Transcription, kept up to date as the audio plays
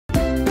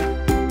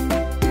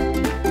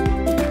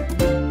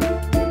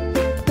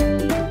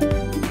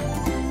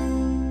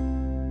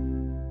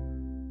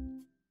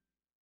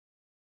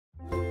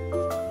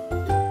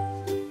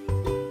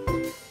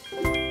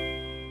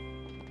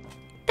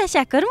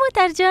تشکر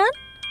موتر جان.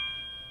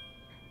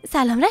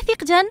 سلام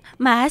رفیق جان،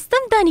 من هستم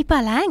دانی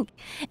پلنگ.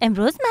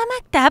 امروز من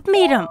مکتب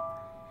میرم.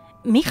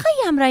 میخوای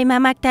همراه من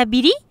مکتب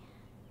بیری؟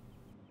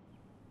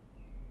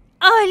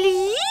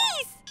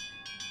 آلیس!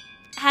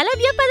 حالا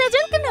بیا پدر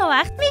جان که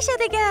وقت میشه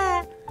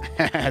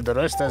دیگه.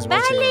 درست است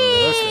بچه.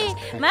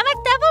 بله من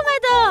مکتب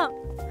اومدم.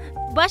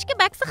 باش که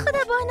بکس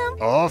خدا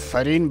بانم.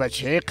 آفرین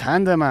بچه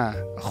قند من.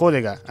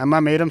 خودگه اما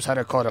میرم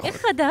سر کار خود.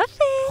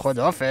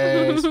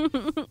 خداحافظ.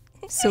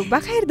 صبح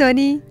بخیر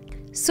دانی.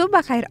 صبح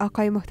بخیر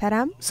آقای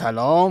محترم.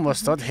 سلام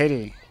استاد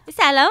هری.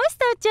 سلام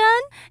استاد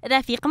جان.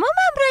 رفیق ما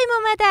همراهیم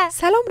اومده.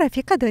 سلام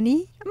رفیق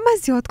دانی. من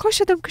زیاد خوش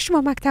شدم که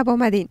شما مکتب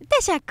آمدین.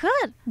 تشکر.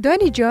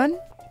 دانی جان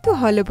تو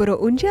حالا برو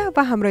اونجا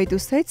و همراه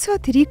دوستایت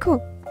ساتری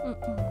کن.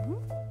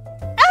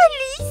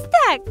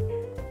 آلیستک.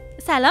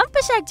 سلام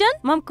پشک جان،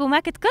 مام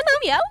کمکت کنم؟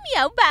 میاو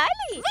میاو.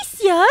 بله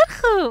بسیار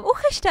خوب. او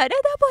خشتاره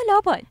دا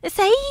بالا باد.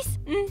 سعیس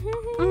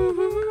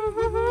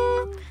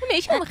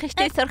میشم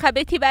خشته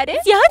سرخبتی بره؟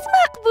 زیاد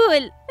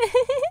مقبول.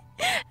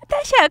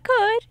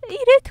 تشکر.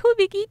 ایره تو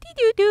بگی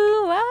دیدو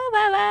و و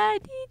و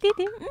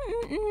دیدیم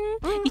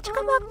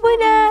ایچکا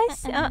مقبول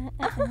است.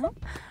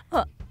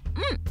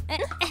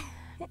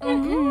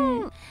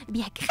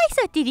 بیا که خیلی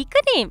ساتیری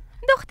کنیم.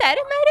 دختر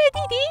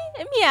مرا دیدی؟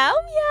 میاو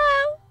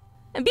میاو.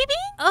 بیبی؟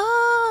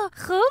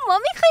 خوب ما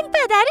میخوایم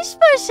پدرش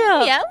باشم.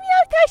 میاو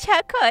میاو.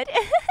 تشکر.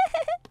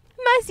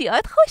 من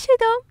زیاد خوش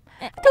شدم.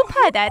 تو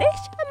پدرش،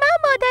 من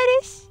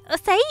مادرش.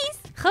 سعیس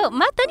خب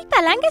من دانی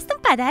پلنگ هستم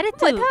پدر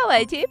تو.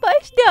 متوجه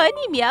باش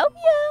دانی. میاو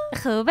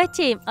میاو. خب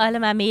بچه حالا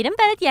من میرم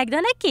برات یک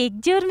دانه کیک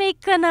جور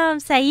میکنم.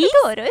 سعیس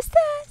درست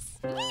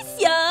است.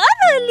 بسیار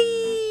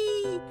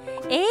عالی.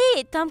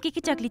 ای تو هم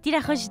کیک چاکلیتی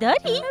را خوش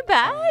داری؟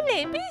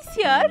 بله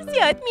بسیار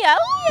زیاد. میاو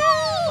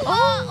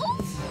میاو.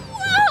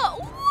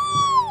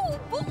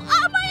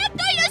 اما یک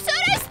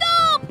دایناسور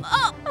هستم.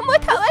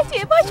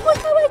 متوجه باش.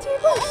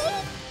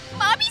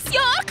 من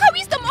بسیار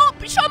قوی هستم.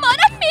 شما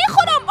را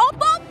میخورم.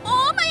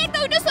 من یک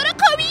دایناسور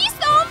قوی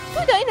هستم.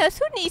 تو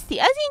دایناسور نیستی.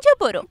 از اینجا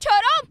برو.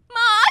 چرا؟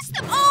 من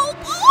هستم.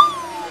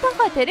 به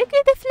خاطر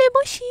که طفل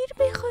ما شیر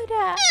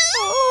میخوره.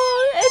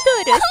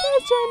 درست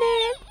است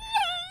جانم.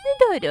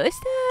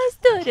 درست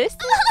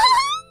است.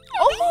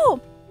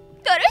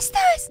 درست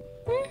است.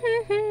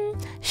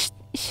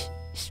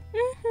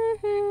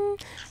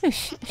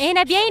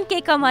 اینه بیا این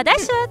کیک آماده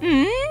شد.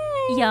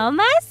 یام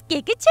از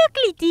کیک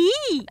چاکلیتی.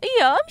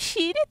 یام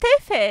شیر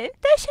طفل.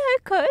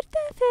 تشکر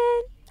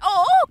طفل.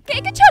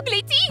 کیک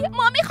چاکلیتی.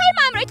 ما میخوایم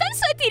امرایتان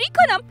ساتیری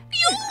کنم.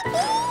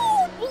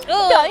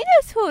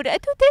 دایناسور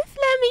تو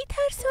طفل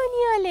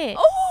میترسانیاله.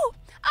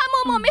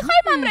 اما ما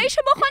میخوایم امرای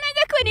شما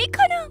خاننده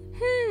کنم.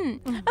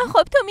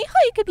 خب تو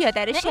میخوایی که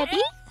بیادر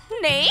شوی؟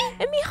 نه.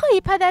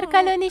 میخوایی پدر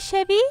کلانی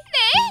شوی؟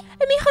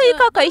 نه. میخوایی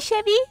کاکای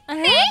شوی؟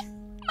 نه.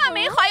 من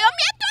میخوایم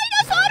یک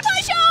دایناسور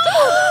باشم.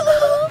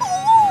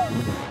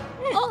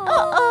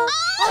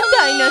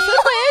 دایناسور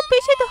باید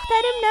پیش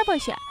دخترم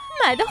نباشه.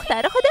 من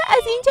دختر خدا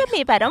از اینجا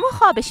میبرم و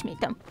خوابش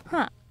میدم.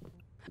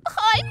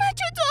 خواهی من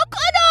چطور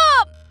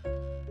کنم؟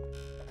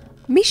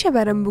 میشه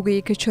برام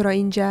بگویی که چرا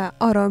اینجا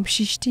آرام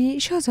شیشتی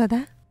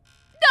شاهزاده؟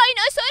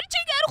 دایناسور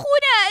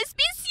جگرخونه است.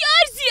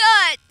 بسیار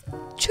زیاد.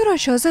 چرا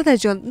شاهزاده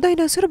جان؟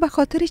 دایناسور به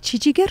خاطر چی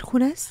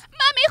جگرخونه است؟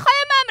 من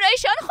میخوایم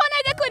امرایشان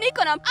خانگه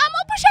کنم اما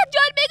پشت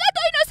جال بگه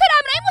دایناسور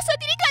امرای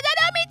مصادری کردن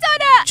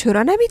نمیتونه.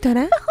 چرا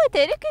نمیتونه؟ به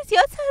خاطر که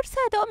زیاد سر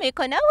صدا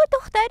میکنه و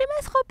دخترم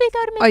از خواب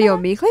بیدار میکنه. آیا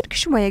میخواید که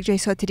شما یک جای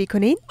ساتری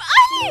کنین؟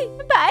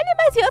 بله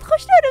من زیاد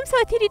خوش دارم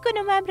ساتری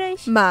کنم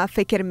امرایش. من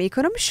فکر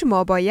میکنم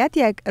شما باید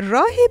یک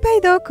راهی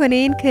پیدا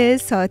کنین که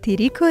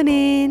ساتری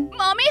کنین.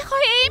 ما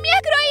میخوایم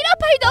یک راهی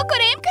را پیدا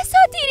کنیم که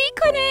ساتری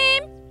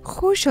کنیم.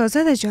 خوب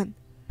شاهزاده جان،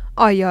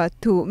 آیا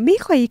تو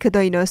میخوایی که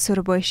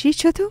دایناسور باشی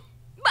چطور؟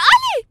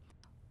 بله.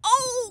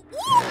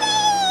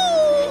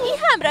 این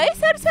همراه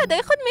سر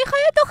صدای خود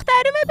میخواد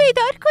دخترم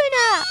بیدار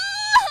کنه.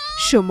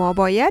 شما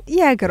باید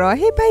یک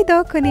راهی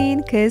پیدا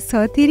کنین که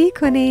ساتری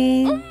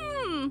کنین.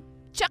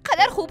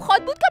 چقدر خوب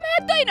خواد بود که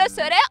من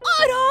دایناسور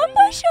آرام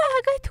باشه.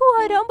 اگه تو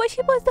آرام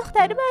باشی باز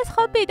دخترم از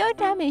خواب بیدار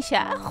نمیشه.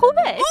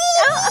 خوبه.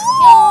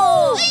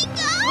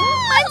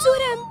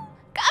 منظورم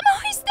که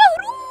اما هسته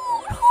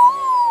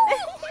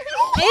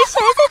ای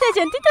شهزاده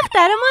جان تو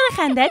دخترمان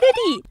خنده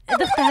دادی.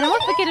 دخترمان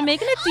فکر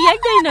میکنه تو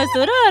یک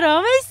دایناسور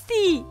آرام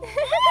هستی.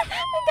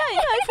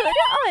 دایناسور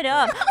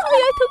آرام.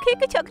 آیا تو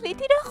کیک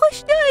چاکلیتی را خوش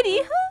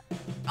داری؟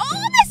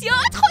 من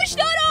زیاد خوش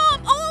دارم.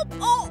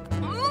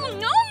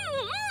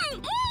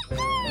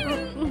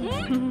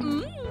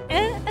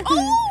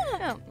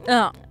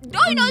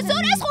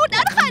 دایناسور از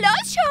خوردن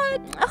خلاص شد.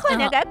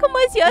 خانگه که ما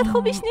زیاد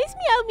خوبش نیست.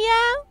 میاو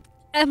میاو.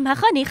 من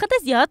خانه خود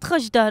زیاد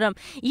خوش دارم.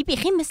 این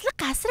بیخی مثل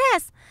قصر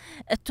است.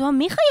 تو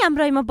میخوای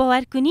امرای ما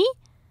باور کنی؟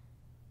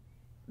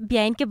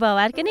 بیاین که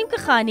باور کنیم که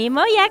خانه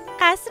ما یک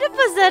قصر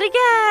بزرگ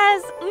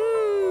است.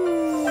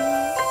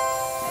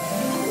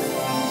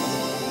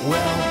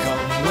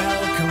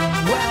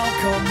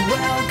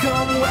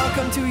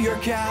 Welcome to your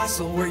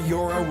castle where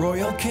you're a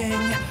royal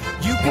king.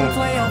 You can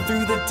play all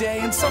through the day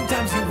and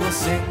sometimes you will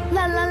sing.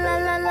 La la la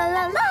la la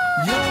la la.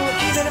 You'll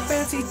eat at a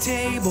fancy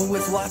table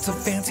with lots of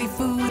fancy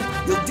food.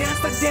 You'll dance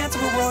the dance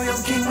of a royal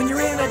king when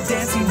you're in a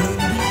dancing mood.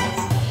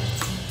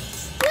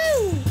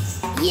 Woo!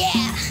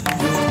 Yeah!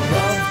 You'll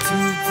love to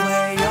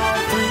play all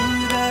through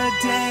the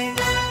day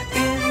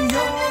in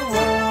your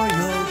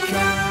royal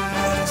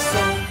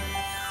castle.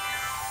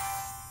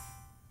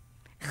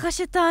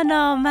 خوشتان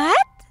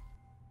آمد؟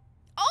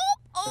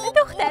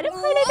 دخترم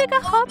حالا دیگه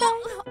خواب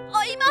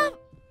آیما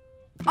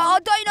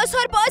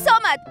دایناسور باز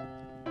آمد.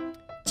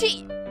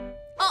 چی؟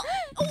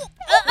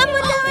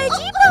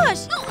 متوجه باش.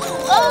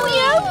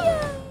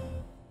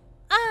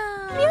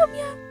 میاو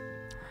میاو.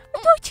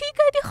 تو چی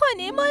کردی؟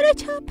 خانه ما را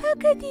چپا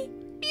کردی؟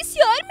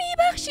 بسیار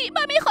میبخشی.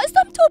 من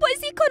میخواستم تو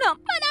بازی کنم.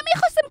 منم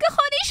میخواستم که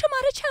خانه شما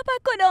را چپا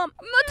کنم.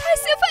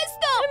 متاسف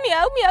هستم.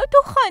 میاو میاو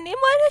تو خانه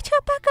ما را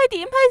چپا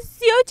کردیم. پس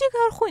زیاد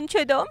جگرخون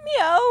شدم.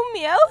 میاو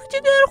میاو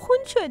جگرخون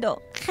شدم.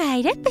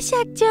 خیرت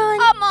بشک جان.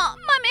 اما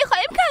من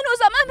میخوایم که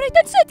هنوزم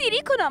امرایتان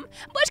صادری کنم.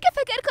 باش که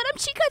فکر کنم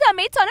چی کدام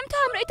میتونم تا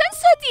امرایتان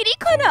صادری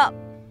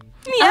کنم.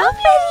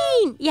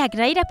 آفرین. یک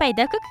رای را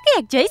پیدا کن که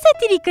یک جای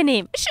صادری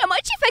کنیم. شما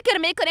چی فکر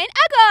میکنین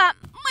اگه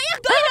ما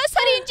یک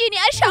دایناسور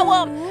انجینیر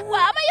شوم و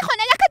اما یه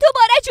خانه که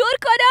دوباره جور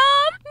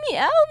کنم؟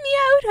 میاو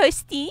میاو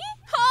راستی؟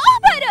 ها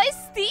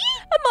براستی؟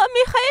 ما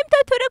میخوایم تا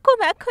تو را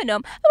کمک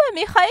کنم و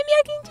میخوایم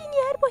یک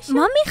انجینیر باشم.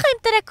 ما میخوایم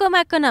تو را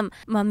کمک کنم.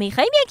 ما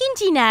میخوایم یک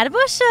انجینیر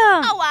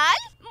باشم.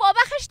 اول ما به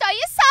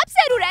خشتای سبز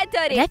ضرورت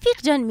داریم.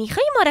 رفیق جان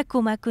میخوای ما را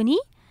کمک کنی؟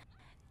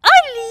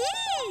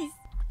 آلیس!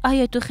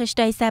 آیا تو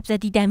خشتای سبز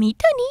دیده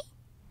میتونی؟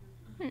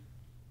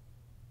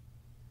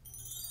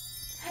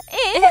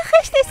 این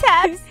خشت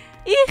سبز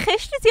این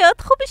خشت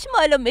زیاد خوبش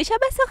معلوم میشه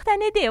به ساختن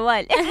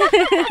دیوال.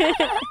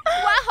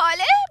 و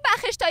حالا به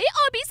خشتای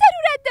آبی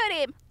ضرورت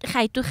داریم.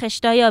 خیلی تو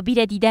خشتای آبی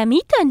را دیده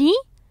میتونی؟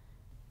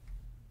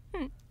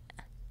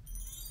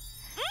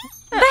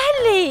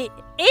 بله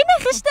این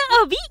خشت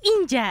آبی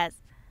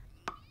اینجاست.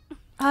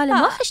 حالا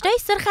ما خشتای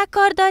سرخ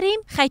کار داریم.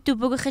 خیلی تو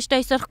بگو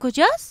خشتای سرخ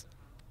کجاست؟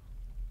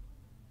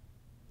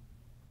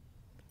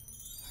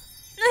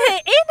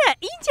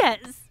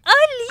 اینجاست.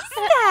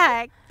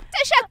 آلیستک.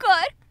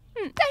 تشکر.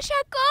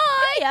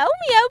 میاو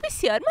میاو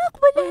بسیار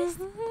مقبول است.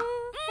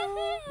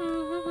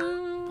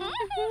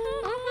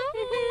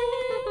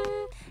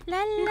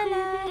 لا لا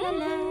لا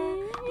لا.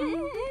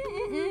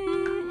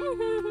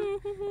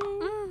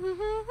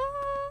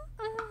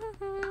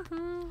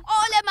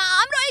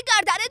 عالمم روی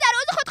گردن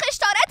دراز خود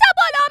خشتاره تا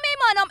بالا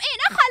میمانم.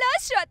 اینه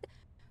خلاص شد.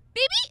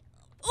 بیبی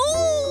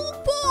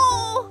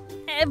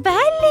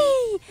بله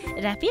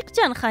رفیق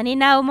جان خانه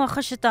نو ما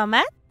خوشت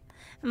آمد؟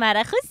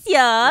 مرا خود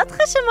زیاد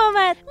خوشم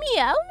آمد.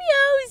 میاو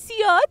میاو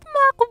زیاد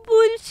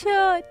مقبول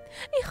شد.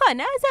 این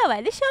خانه از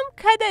اولش هم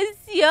کد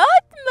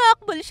زیاد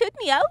مقبول شد.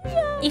 میاو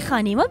میاو. این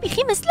خانه ما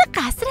بیخی مثل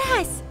قصر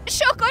هست.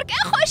 شکر که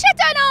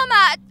خوشتان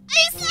آمد.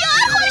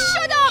 بسیار خوش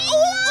شدم.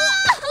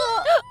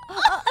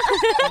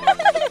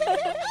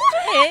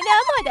 نه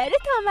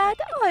مادرت آمد.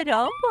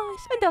 آرام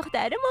باش.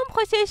 دخترم هم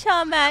خوشش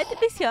آمد.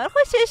 بسیار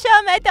خوشش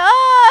آمد. بله.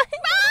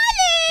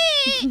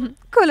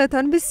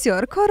 کلتان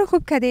بسیار کار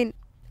خوب کردین.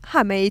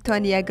 همه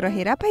ایتان یک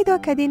راهی را پیدا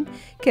کردین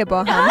که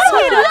با هم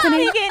صحبت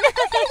کنین.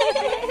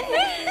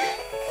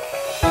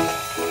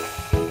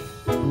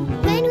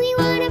 When we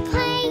want to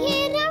play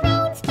in our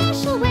own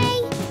special way,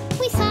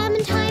 we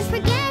sometimes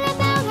forget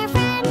about our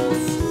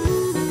friends.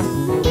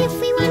 If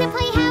we want to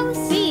play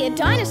house, be a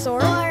dinosaur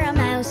or a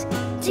mouse,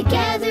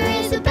 together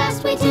is the best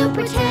way to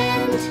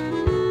pretend.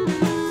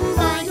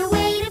 Find a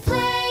way to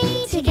play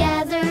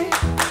together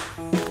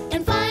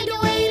and find a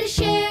way to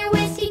share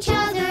with each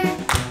other.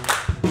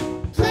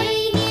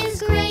 Playing is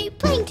great,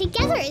 playing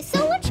together is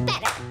so much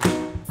better.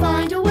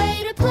 Find a way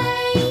to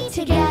play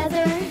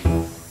together.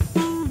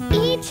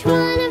 Each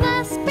one of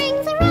us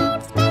brings our own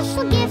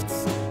special gifts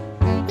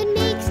that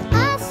makes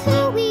us who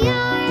we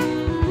are.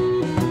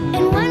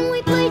 And when we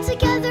play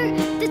together,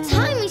 the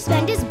time we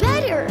spend is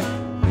better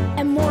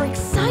and more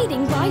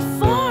exciting by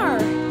far.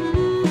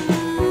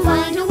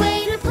 Find a way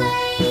to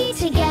play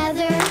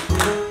together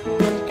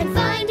and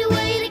find a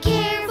way to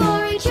care for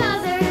each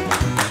other.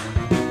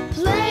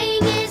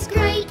 Playing is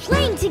great,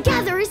 playing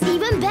together is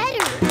even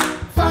better.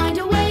 Find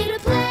a way to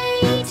play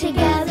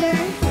together.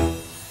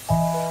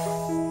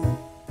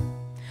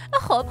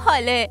 خب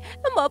حاله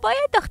ما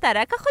باید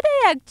دخترک خود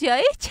یک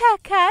جای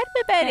چکر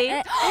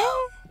ببریم.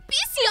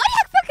 بسیار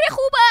یک فکر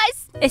خوب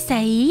است.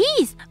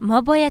 سعیز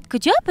ما باید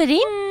کجا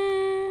بریم؟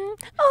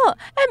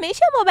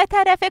 میشه ما به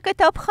طرف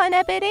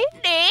کتابخانه بریم؟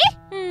 نه.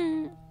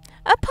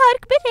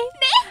 پارک بریم؟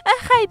 نه.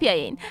 خیلی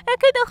بیاین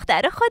که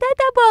دختر خودت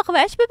در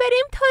باغوش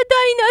ببریم تا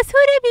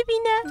دایناسور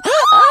ببینم.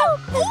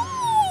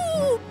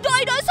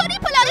 دایناسوری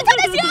پلنگ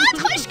زیاد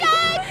خوش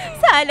کرد.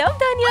 سلام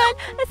دانیال.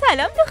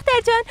 سلام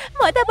دختر جان.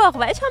 ما در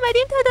باغوش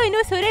آمدیم تا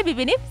دایناسور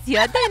ببینیم.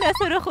 زیاد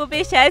دایناسور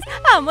خوبش هست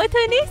اما تو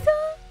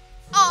نیستم.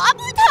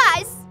 اما تو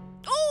هست.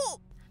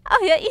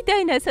 آیا این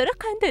دایناسور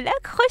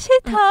قندلک خوشت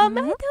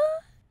آمد؟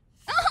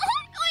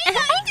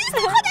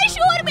 خودش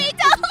شور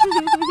میدم.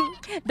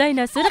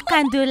 دایناسور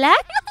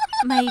قندولک؟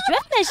 من هیچ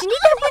وقت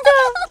نشنیده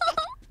بودم.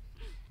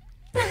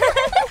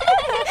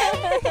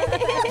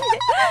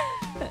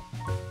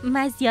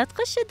 من زیاد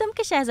خوش شدم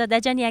که شهزاده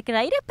جان یک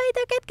رایی را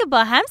پیدا کرد که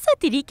با هم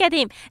ساتیری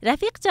کردیم.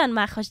 رفیق جان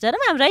من خوش دارم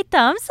همراه تا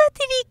هم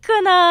ساتیری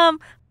کنم.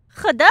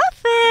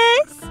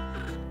 خداحافظ.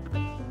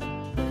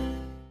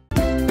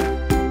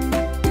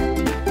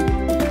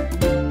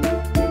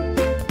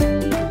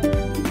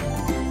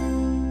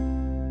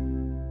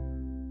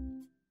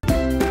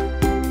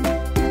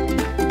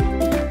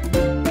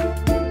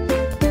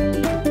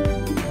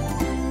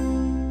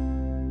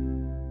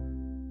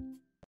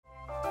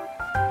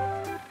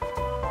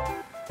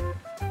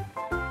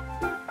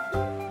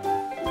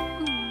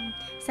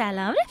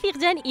 سلام رفیق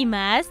جان، ایما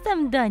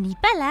هستم، دانی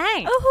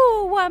پلنگ.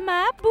 اوه و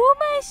من بوم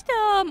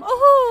هستم.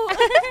 اوه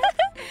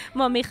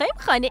ما میخوایم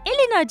خانه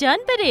الینا جان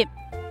بریم،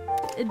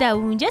 در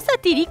اونجا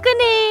ساتیری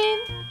کنیم.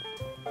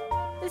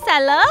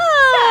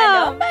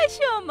 سلام به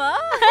شما.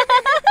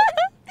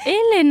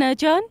 الینا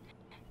جان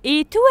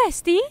ای تو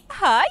هستی؟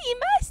 ها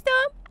ایما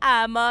هستم،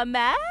 اما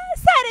من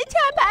سر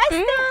چپ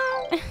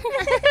هستم.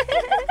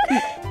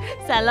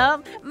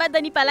 سلام، من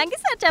دانی پلنگ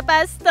سرچپ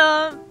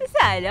هستم.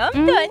 سلام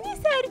دانی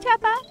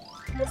سرچپم.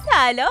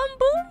 سلام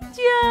بوم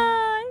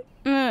جان.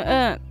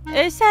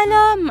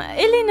 سلام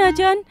الینا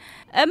جان،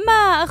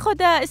 من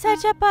خدا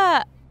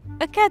سرچپه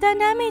کده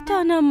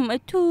نمیتونم،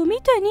 تو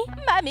میتونی؟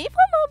 من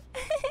میفهمم.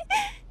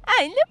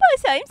 این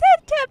لباسایم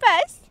سرچپ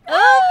است.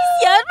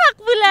 بسیار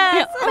مقبول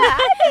است.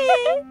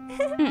 بله.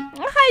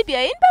 خواهی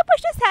بیاین با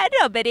پشت سر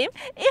را بریم.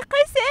 این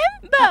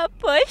قسم با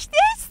پشت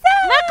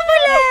سر.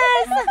 مقبول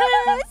است.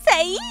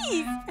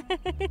 سعیز.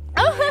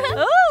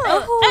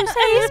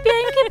 سعیز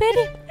بیاین که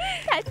بریم.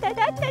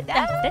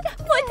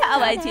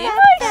 متوجه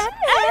باش.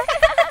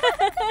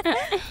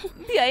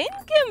 بیاین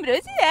که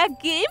امروز یک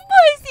گیم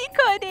بازی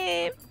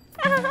کنیم.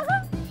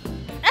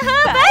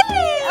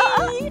 بله.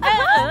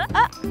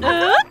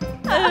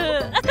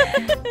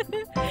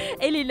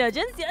 الینا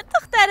جان زیاد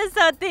دختر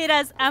ساتیر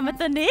است، اما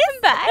تو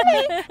نیست.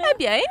 بله.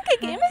 بیاین که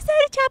گیم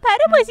سر چپه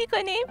رو بازی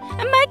کنیم.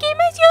 من گیم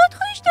زیاد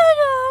خوش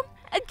دارم.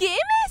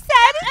 گیم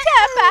سر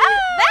چپه؟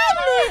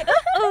 بله.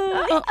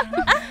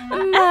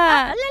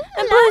 من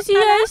بازی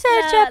های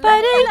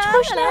سرچپه رو هیچ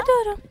خوش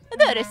ندارم.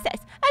 درست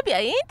است.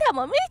 بیاین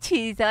تمام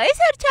چیزهای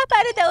سرچپه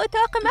رو در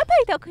اتاق ما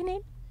پیدا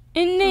کنیم.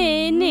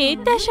 نه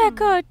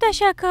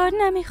تشکر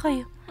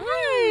نمیخوایم.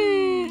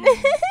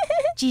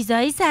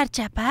 چیزهای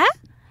سرچپه؟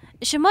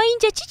 شما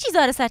اینجا چی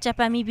چیزها رو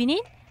سرچپه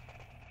میبینین؟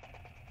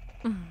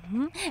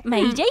 من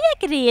اینجا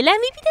یک ریله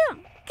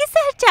میبینم که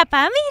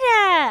سرچپه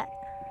میره.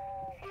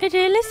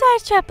 ریل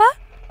سرچپه؟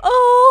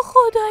 اوه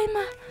خدای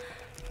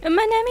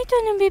من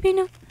نمیتونم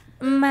ببینم.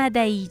 من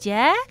در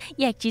اینجا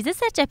یک چیز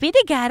سرچپه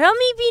دیگرا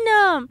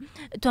میبینم.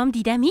 تو هم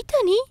دیده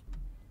میتونی؟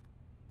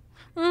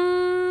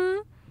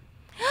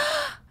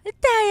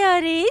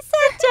 طیاره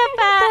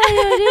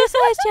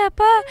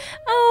سرچپه.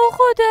 اوه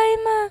خدای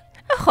من.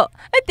 خب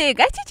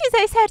دیگه چی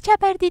چیزای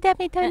سرچپه رو دیده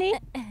میتونی؟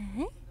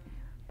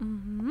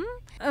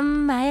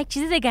 من یک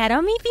چیز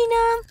دیگرا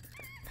میبینم.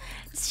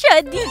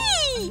 شادی.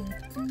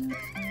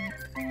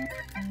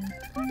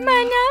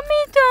 من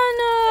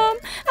نمیتونم،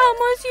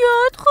 اما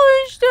زیاد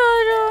خوش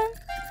دارم.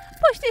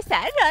 پشت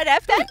سر را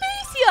رفتن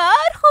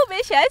بسیار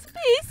خوبش است،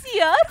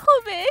 بسیار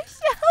خوبش.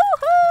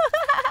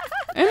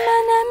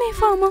 من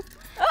نمیفهمم.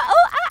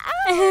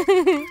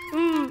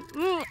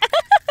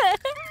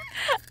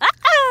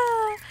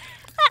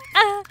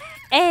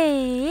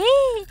 ای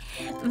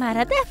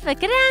مرا در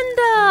فکر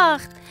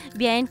انداخت.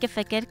 بیاین که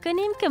فکر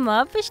کنیم که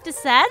ما پشت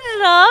سر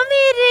را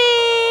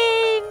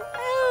میریم.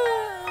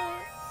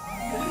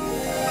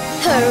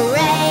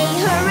 Hooray,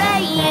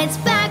 hooray, it's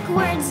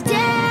backwards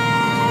day.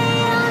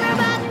 On our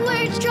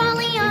backwards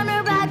trolley, on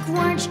our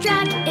backwards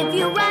track. If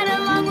you ride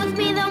along with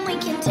me, then we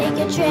can take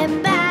a trip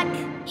back.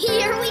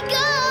 Here we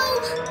go.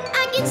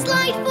 I can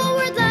slide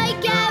forward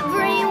like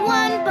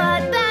everyone,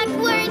 but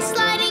backwards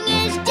sliding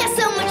is just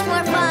so much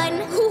more fun.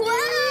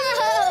 Whoa!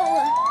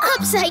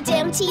 Upside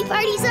down tea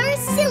parties are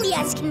as silly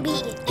as can be.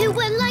 Who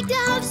would like to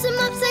have some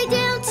upside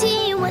down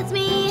tea with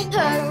me?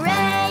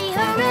 Hooray,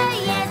 hooray,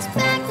 it's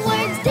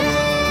backwards day.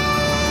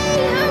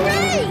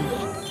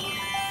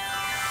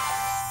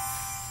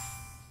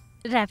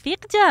 رفیق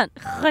جان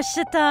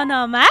خوشتان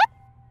آمد؟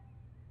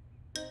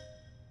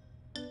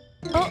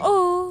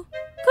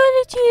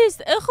 کلی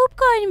چیز خوب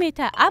کار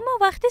میته، اما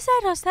وقتی سر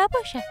راسته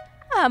باشه.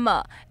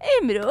 اما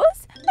امروز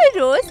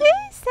روز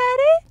سر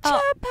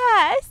چپ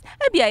است.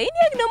 بیاین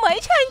یک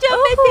نمایش انجام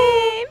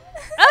بدیم.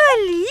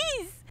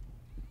 آلیز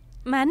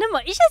من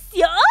نمایش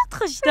زیاد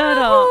خوش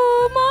دارم.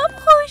 ما هم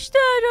خوش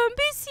دارم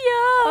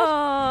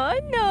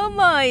بسیار.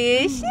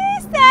 نمایش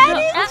سر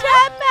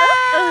چپ.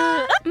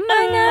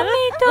 من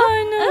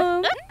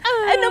نمیتونم.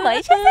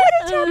 نمایش سر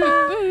چپ.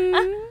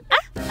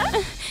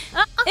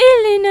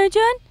 الینا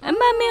جان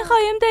من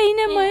میخوایم در این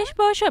نمایش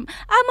باشم،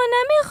 اما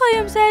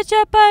نمیخوایم سر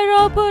چپ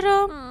را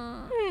برم.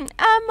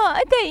 اما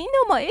در این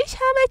نمایش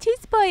همه چیز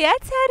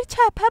باید سر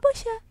چپه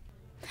باشه.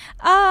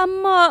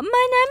 اما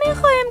من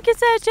نمیخوایم که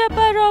سر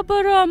چپه را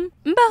برم،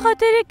 به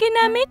خاطر که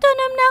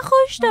نمیتونم،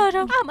 نخوش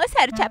دارم. اما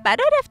سر چپه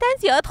را رفتن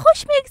زیاد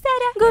خوش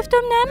میگذره.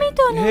 گفتم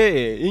نمیتونم.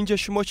 اینجا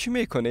شما چی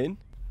میکنین؟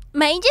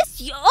 من اینجا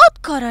زیاد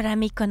کارا را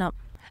میکنم.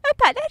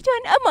 پدر جان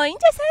ما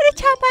اینجا سر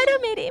چپه رو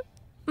میریم.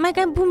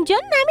 مگه بوم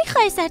جان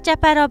نمیخوای سر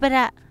چپه را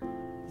بره؟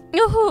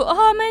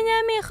 اوه من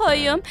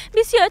نمیخوایم.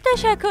 بسیار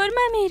تشکر،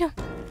 من میرم.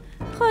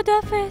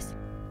 خدافظ.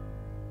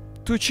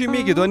 تو چی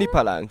میگی دانی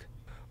پلنگ؟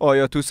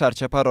 آیا تو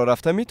سرچپه را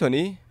رفته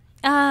میتونی؟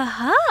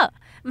 آها،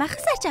 من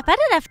سرچپه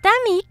را رفته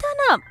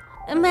میتونم.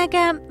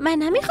 مگه من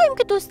نمیخوایم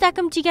که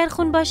دوستکم جیگر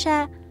خون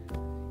باشه؟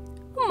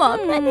 ما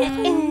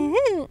نمیخوایم.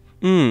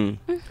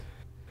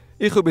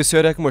 این خوب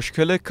بسیار یک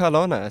مشکل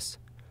کلان است.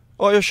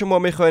 آیا شما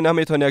میخواین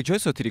نمیتونی یک جای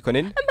ساتیری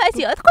کنین؟ من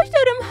زیاد خوش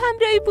دارم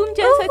همراه بوم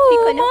جان ساتیری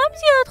کنم. ما هم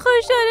زیاد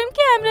خوش دارم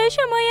که همراه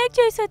شما یک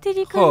جای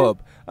ساتیری کنم. خب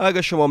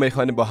اگه شما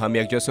میخواین با هم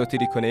یک جای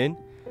ساتیری کنین،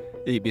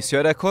 این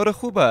بسیار یک کار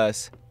خوب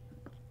است.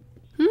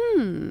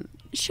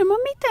 شما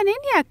میتونین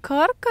یک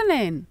کار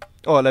کنین.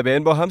 حالا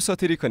بیاین با هم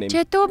ساتیری کنیم.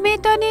 چطور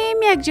میتونیم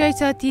یک جای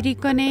ساتیری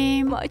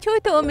کنیم؟ ما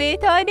چطور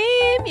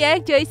میتونیم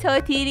یک جای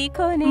ساتیری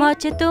کنیم؟ ما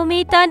چطور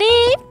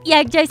میتونیم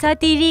یک جای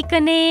ساتیری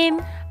کنیم؟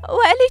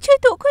 ولی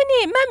چطور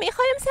کنیم؟ من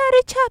میخوایم سر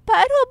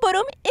چپه رو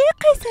برم این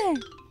قسم.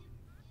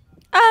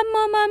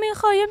 اما من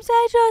میخوایم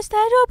سر راسته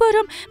رو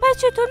برم. پس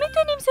چطور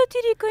میتونیم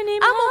ساتیری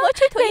کنیم؟ اما ما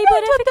چطور این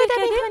انجام داده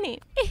میکنیم؟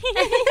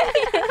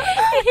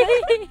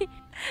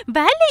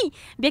 بله،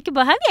 بیا که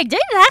با هم یک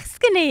جای رقص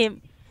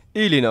کنیم.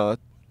 ایلینا،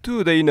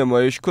 تو در این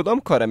نمایش کدام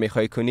کار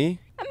میخوای کنی؟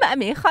 من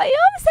میخوایم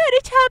سر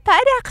چپه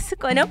رقص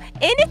کنم.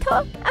 این تو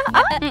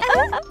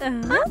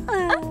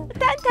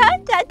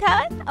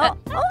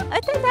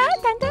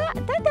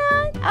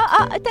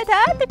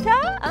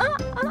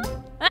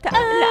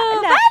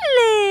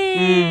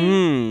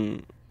بله.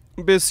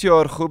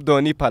 بسیار خوب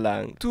دانی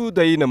پلنگ. تو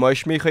در این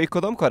نمایش میخوای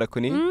کدام کار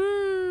کنی؟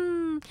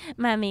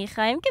 من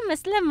میخوایم که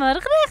مثل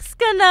مرغ رقص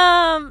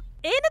کنم.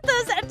 این تو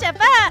سر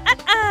چپه.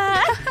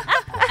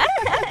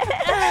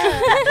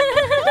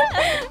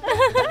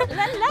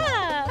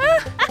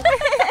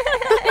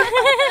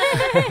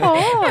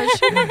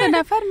 شما دو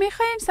نفر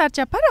میخواین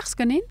سرچپه رقص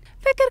کنین؟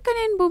 فکر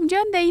کنین بوم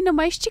جان در این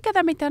نمایش چی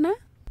کده میتونه؟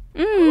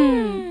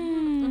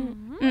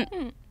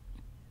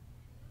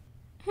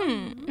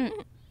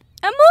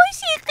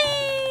 موسیقی.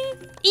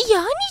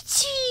 یعنی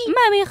چی؟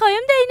 من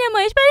میخوایم در این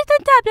نمایش برایتون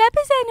طبله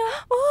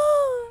بزنم.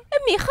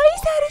 میخوایی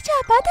سر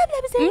چپه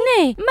طبله بزنی؟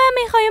 نه، من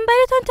میخوایم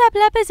برایتون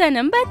طبله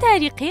بزنم به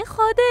طریقه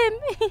خودم.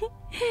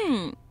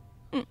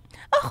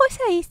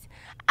 خوشاییست.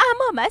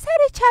 اما من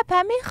سر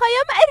چپه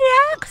میخوایم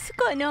رقص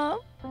کنم.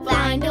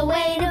 Find a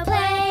way to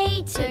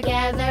play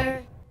together.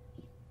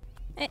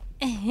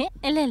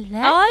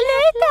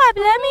 آله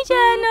طبله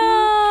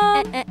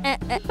میزنم.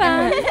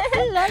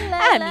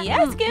 همی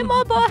است که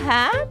ما با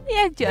هم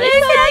یک جای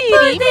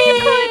ساتیری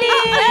میکنیم.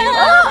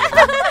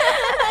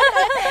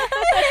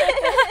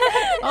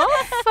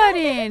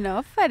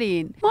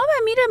 آفرین. ما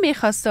میره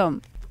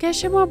میخواستم که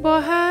شما با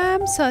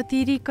هم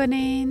ساتیری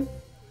کنین.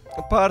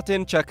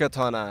 پارتین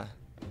چکتانه.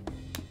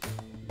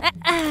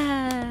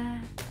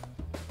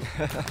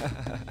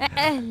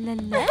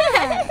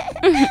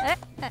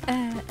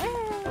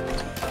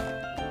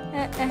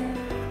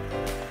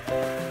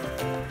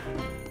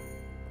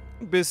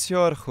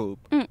 بسیار خوب.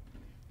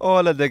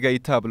 حالا دیگه ای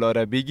طبلا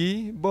را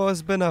بگی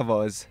باز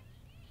بنواز.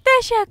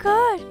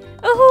 تشکر.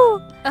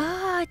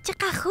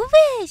 چقدر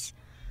خوبش.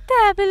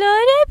 طبلا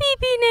را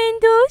ببینین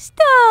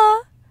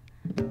دوستا.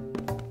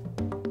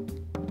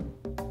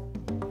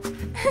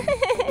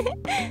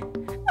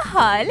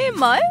 حال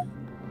ما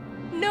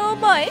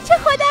نمایش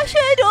خودم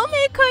شروع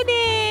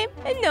میکنیم.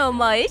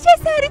 نمایش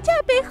سر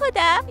چپه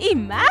خودم.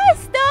 این من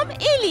هستم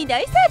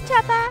ایلینای سر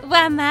چپه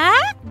و من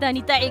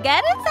دانی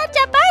تایگر سر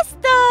چپه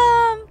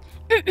هستم.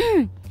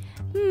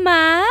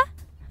 من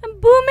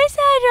بوم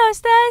سر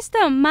راسته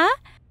هستم.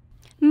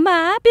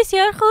 من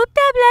بسیار خوب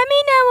طبله می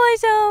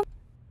نوازم.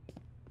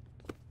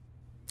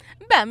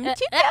 بم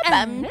چیکا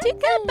بم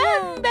چیکا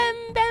بم بم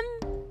بم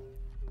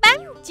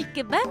بم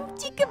چیکا بم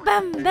چیکا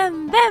بم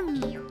بم بم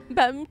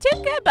بم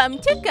چیکا بم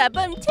چیکا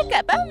بم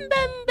چیکا بم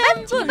بم بم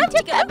بم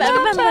چیکا بم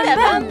چیکا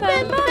بم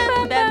بم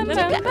بم بم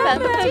چیکا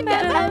بم چیکا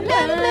بم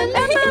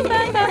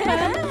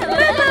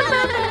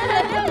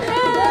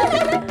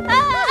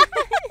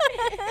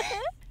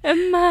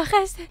ما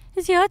خسته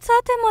زیاد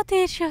ساعت ما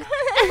تیر شد.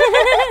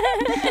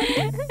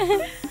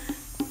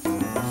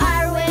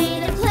 Our way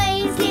to play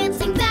is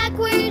dancing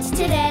backwards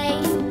today.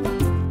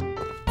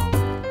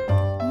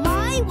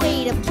 My way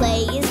to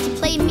play is to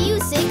play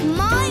music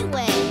my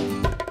way.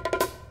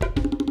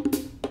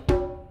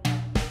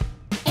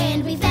 And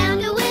we found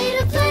a way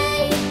to play.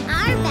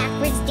 Our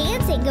backwards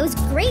dancing goes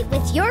great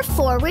with your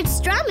forward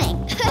strumming.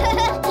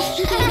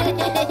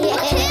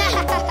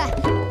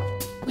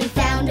 We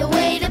found a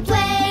way to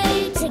play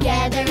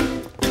together.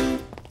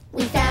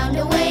 We found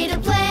a way to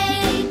play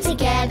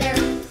together.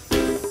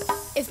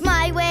 If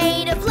my way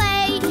to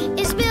play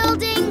is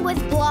building with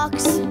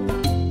blocks,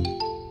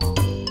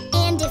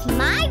 and if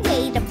my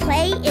way to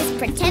play is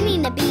pretending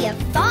to be a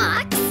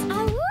fox,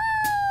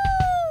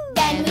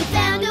 then we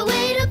found a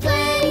way to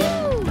play.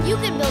 You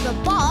can build a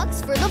box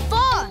for the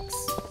fox.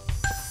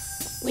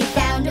 We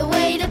found a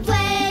way to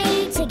play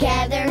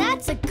together.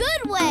 That's a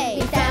good way.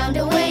 We found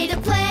a way to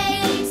play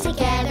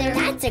together.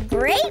 That's a great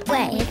great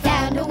way. We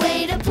found a way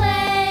to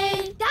play.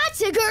 That's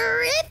a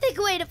terrific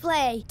way to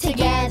play.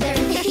 Together.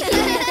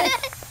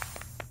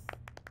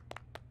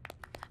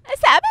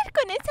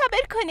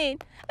 صبر کنین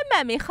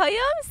من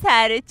میخوایم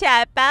سر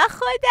چپ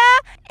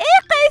خودم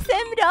این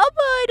قسم را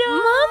برو.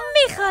 ما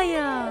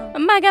میخوایم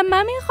مگه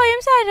من میخوایم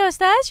سر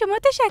راسته از شما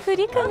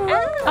تشکری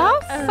کنم.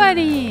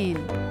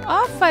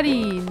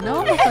 آفرین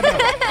نام خدا.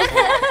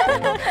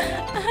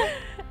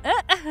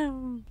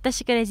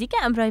 تشکر از که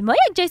امرای ما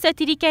یک جای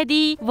ساتیری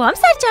کردی و هم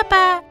سر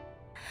چپه.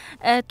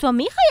 تو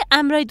میخوای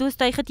امرای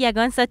دوستای خود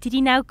یگان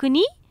ساتیری نو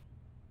کنی؟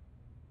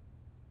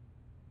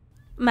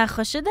 من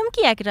خوش شدم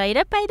که یک رای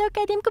را پیدا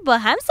کردیم که با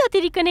هم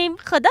ساتیری کنیم.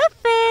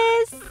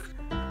 خداحافظ.